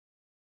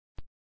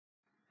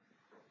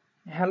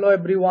Hello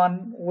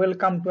everyone,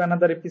 welcome to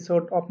another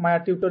episode of my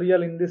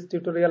tutorial. In this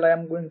tutorial I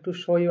am going to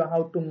show you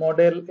how to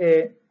model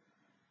a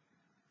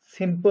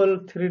simple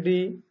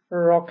 3D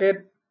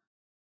rocket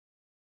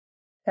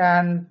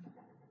and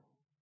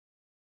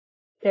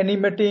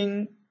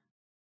animating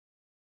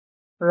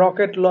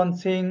rocket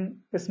launching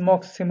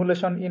smoke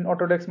simulation in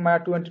Autodesk Maya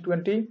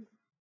 2020.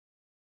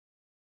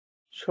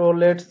 So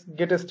let's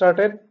get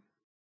started.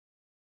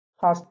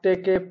 First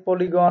take a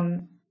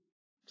polygon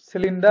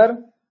cylinder,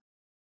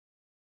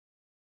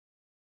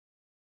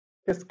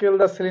 scale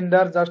the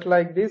cylinder just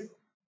like this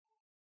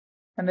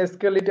and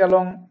scale it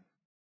along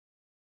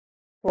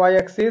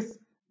y-axis.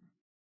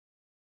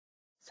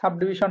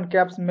 Subdivision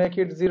caps make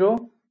it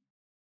 0.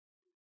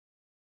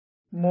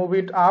 Move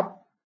it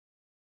up.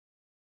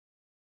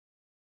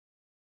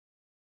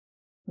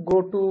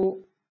 Go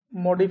to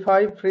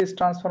modify freeze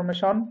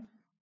transformation.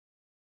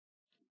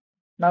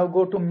 Now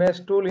go to mesh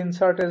tool,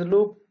 insert edge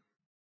loop.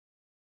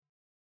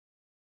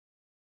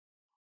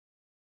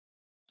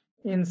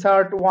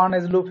 Insert one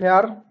edge loop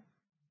here.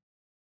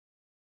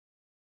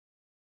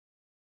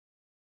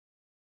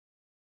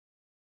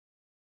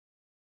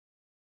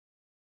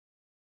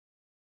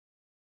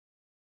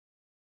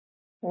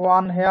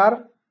 One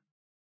here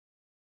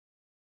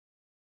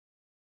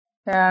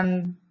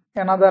and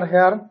another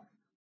here.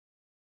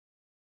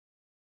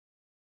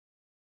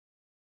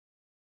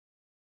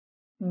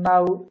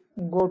 Now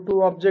go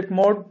to object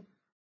mode.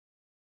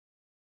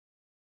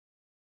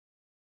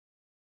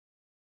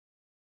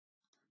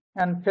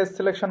 And face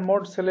selection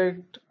mode,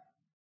 select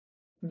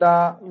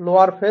the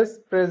lower face,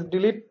 press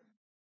delete.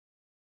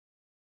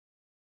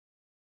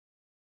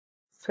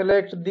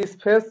 Select this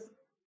face.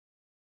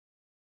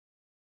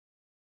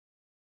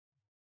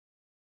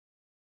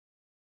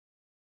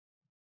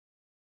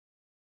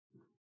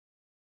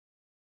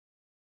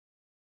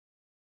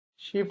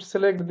 Shift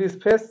select this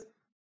face.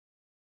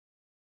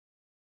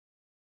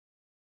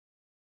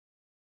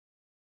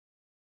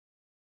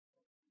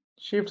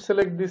 Shift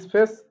select this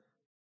face.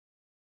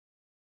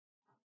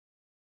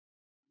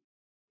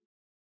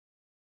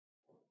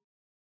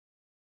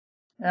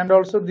 And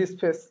also this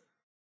face.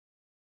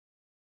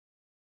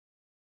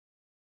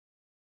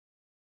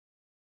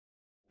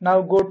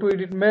 Now go to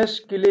edit mesh,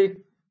 click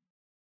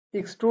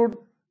extrude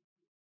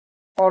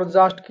or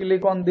just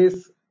click on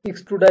this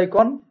extrude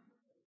icon.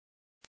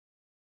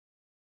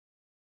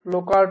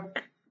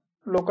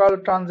 Local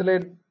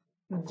translate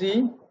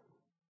G,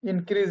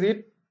 increase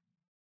it.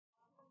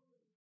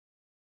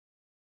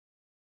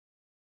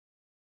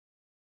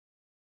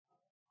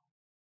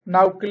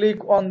 Now click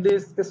on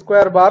this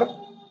square bar,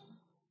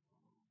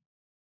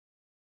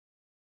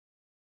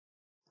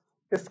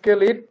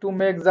 scale it to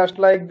make just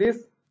like this.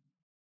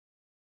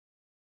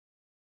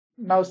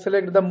 Now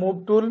select the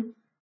move tool,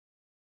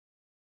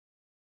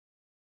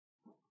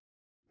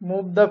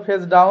 move the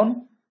face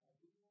down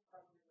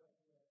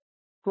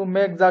to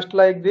make just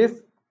like this.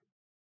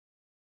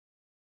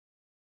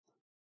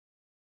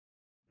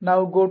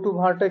 Now go to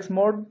vertex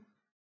mode,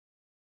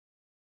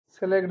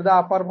 select the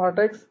upper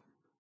vertex,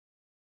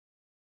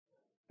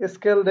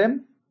 scale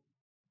them.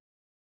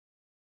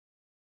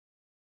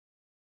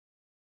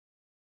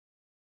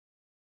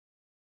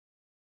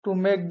 To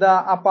make the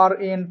upper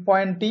end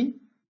pointy.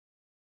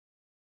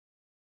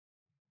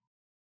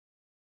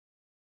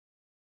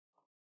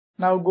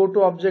 Now go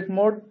to object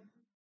mode,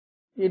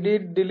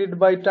 edit, delete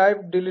by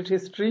type, delete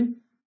history.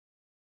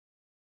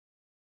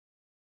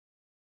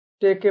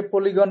 Take a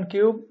polygon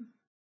cube,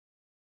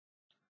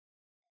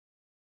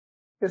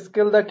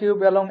 scale the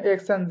cube along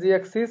x and z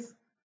axis.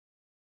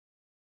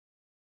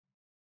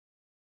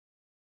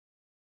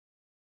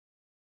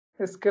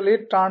 Scale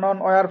it, turn on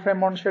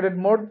wireframe on shaded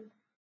mode.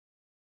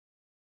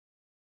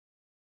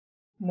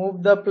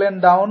 Move the plane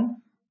down.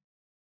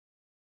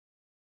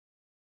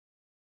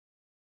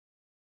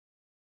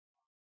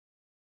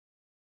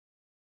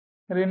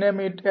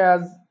 Rename it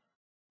as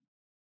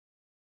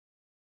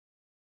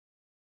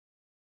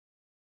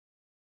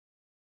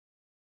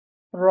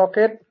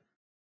rocket.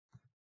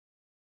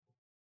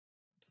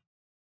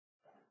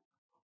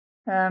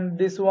 And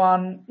this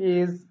one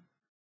is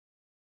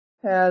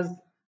as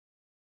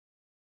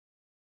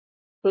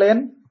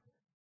plane.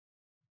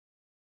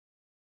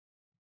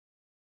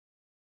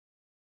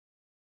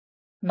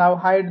 Now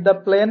hide the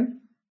plane.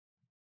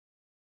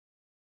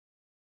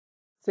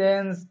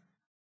 Change,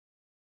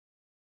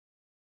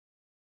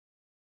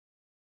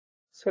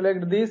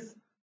 select this,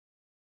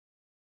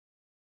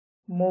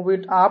 move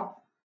it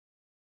up.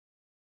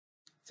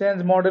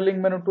 Change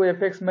modeling menu to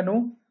FX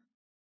menu.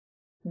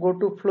 Go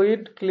to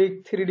fluid,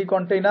 click 3D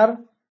container.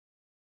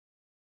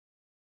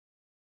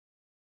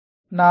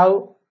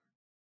 Now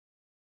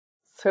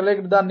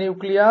select the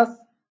nucleus,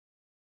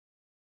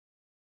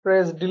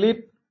 press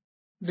delete,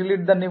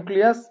 delete the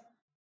nucleus.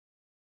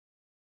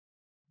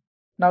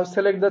 Now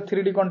select the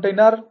 3D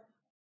container,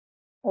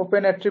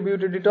 open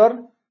attribute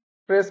editor,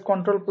 press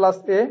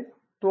Ctrl+A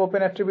to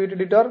open attribute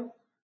editor.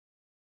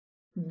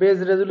 Base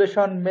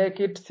resolution make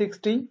it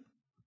 60.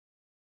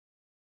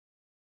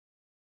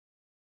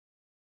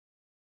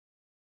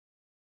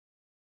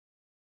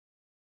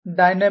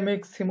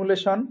 dynamic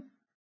simulation,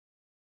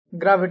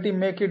 gravity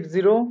make it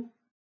 0,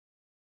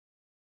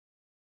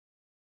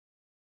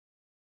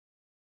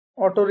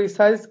 auto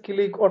resize,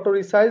 click auto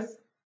resize,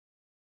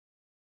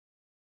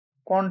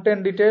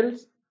 content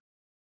details,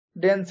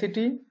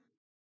 density,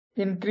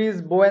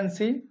 increase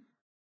buoyancy,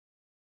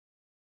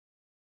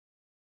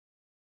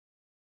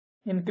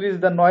 increase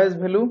the noise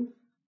value,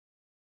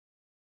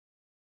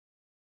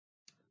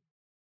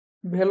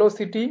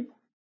 velocity,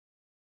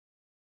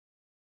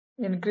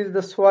 increase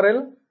the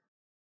swirl,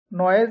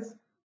 noise,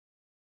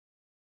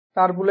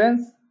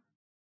 turbulence,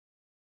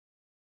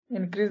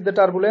 increase the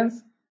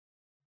turbulence,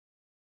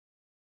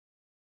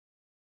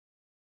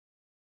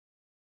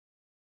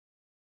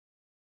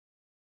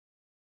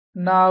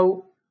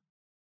 now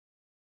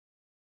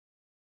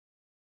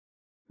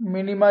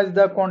minimize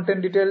the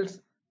content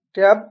details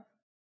tab,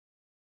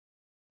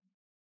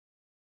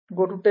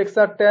 go to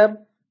texture tab,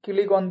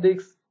 click on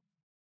this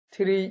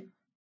 3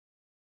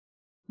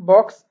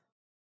 box,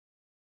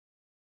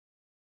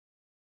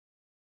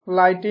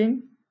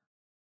 lighting,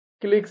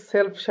 click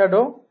self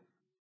shadow,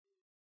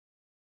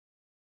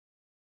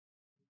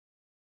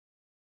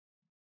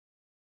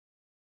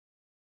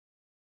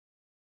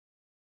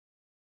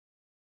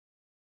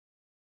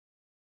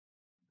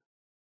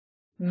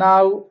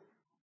 now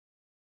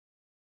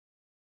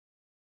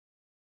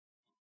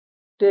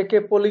take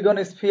a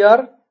polygon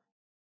sphere,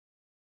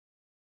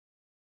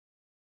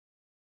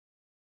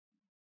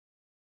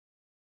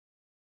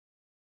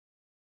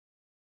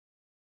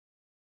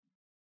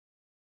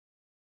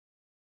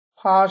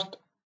 first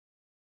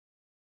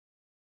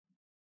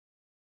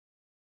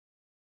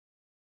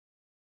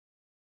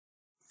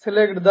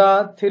select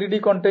the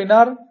 3D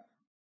container,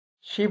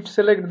 shift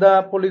select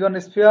the polygon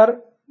sphere,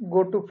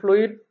 go to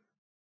fluid,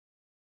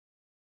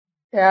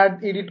 add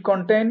edit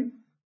content,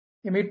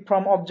 emit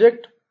from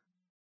object,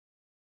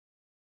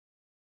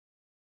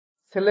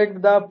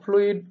 select the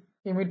fluid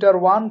emitter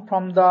 1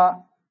 from the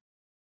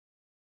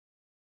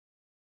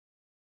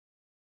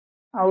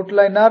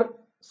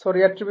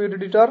attribute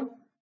editor,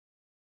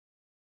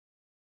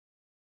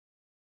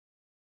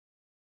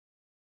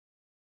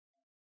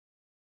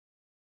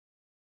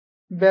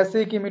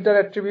 basic emitter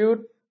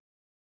attribute,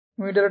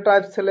 emitter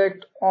type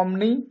select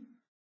omni,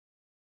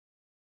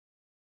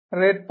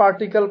 red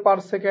particle per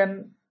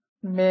second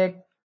make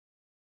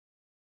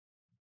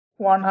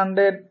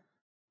 1500,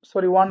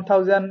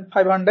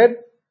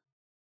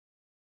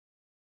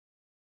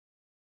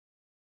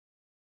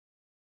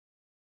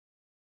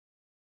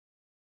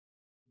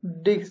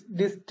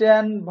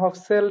 distance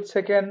voxel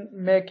second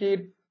make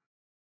it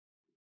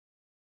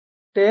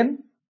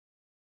 10,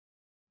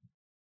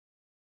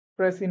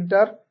 press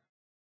enter,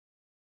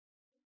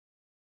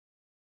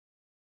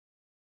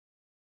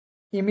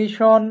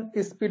 emission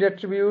speed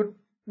attribute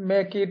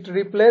make it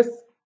replace,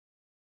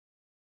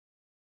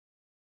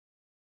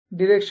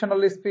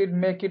 directional speed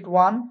make it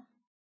 1,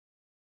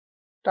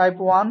 type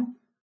 1,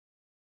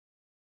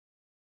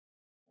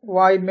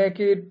 y make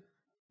it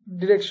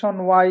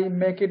direction y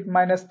make it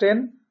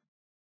 -10,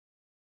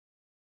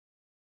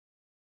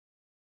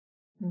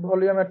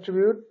 volume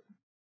attribute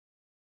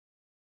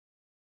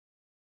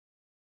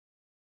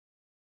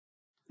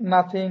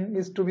nothing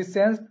is to be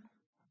changed.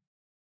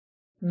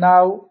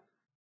 Now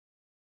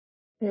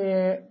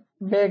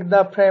make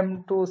the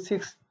frame to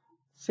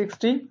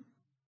 660,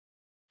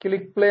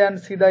 click play and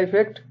see the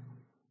effect.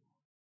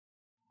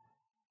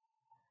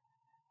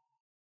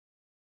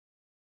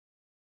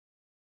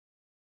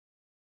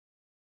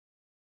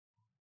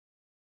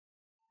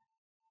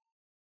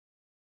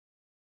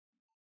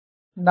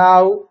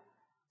 Now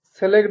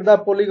select the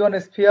polygon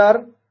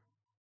sphere,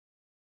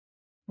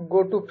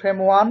 go to frame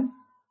 1,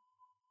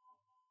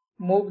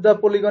 move the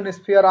polygon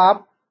sphere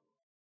up,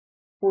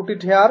 put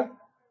it here,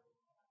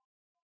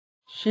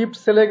 shift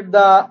select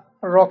the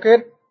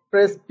rocket,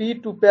 press P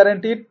to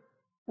parent it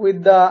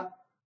with the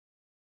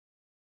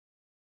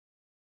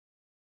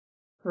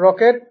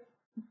rocket,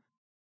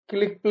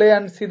 click play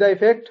and see the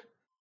effect.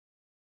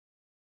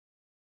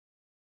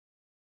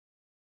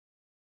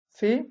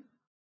 See,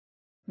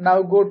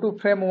 now go to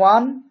frame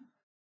 1,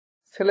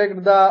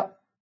 select the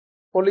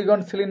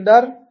polygon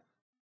cylinder,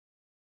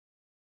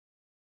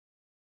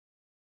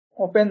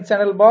 open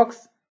channel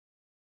box,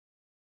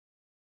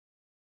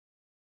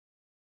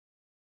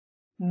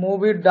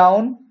 move it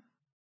down,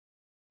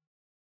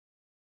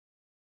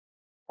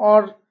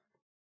 or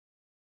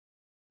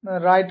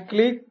right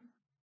click,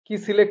 key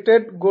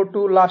selected, go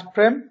to last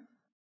frame,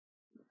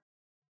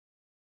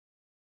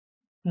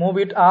 move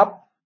it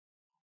up,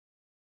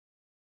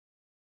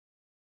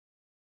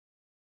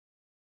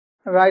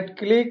 right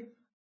click,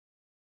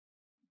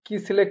 key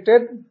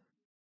selected,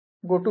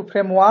 go to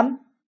frame 1,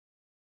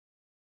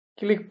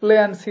 click play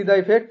and see the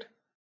effect.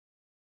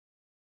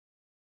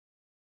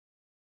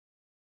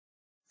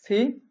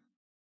 See,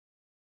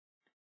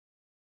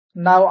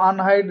 now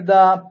unhide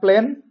the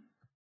plane,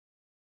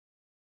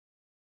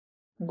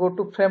 go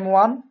to frame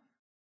 1,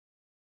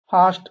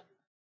 first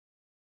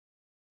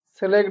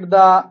select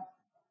the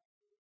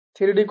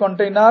 3D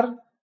container,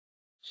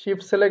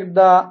 shift select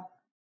the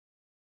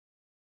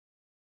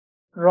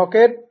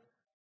rocket,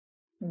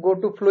 go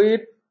to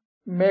fluid,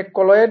 make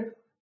colloid,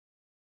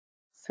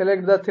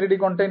 select the 3D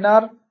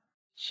container,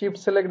 shift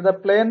select the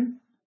plane,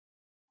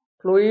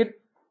 fluid,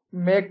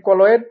 make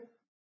colloid,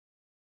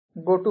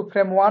 go to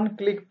frame 1,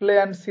 click play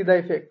and see the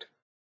effect.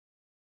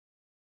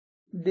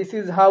 This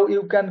is how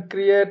you can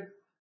create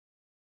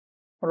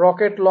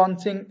rocket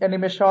launching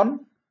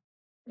animation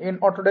in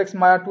Autodesk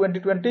Maya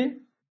 2020.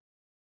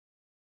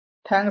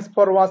 Thanks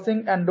for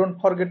watching and don't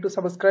forget to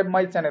subscribe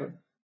my channel.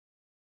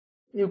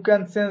 You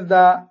can change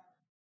the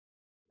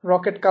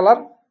rocket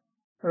color,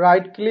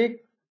 right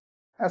click,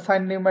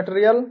 assign new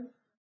material,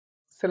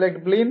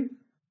 select blend,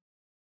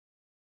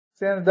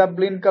 change the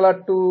blend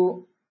color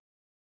to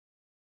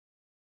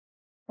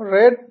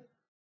red,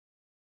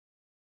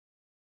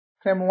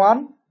 frame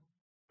 1,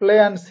 play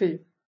and see.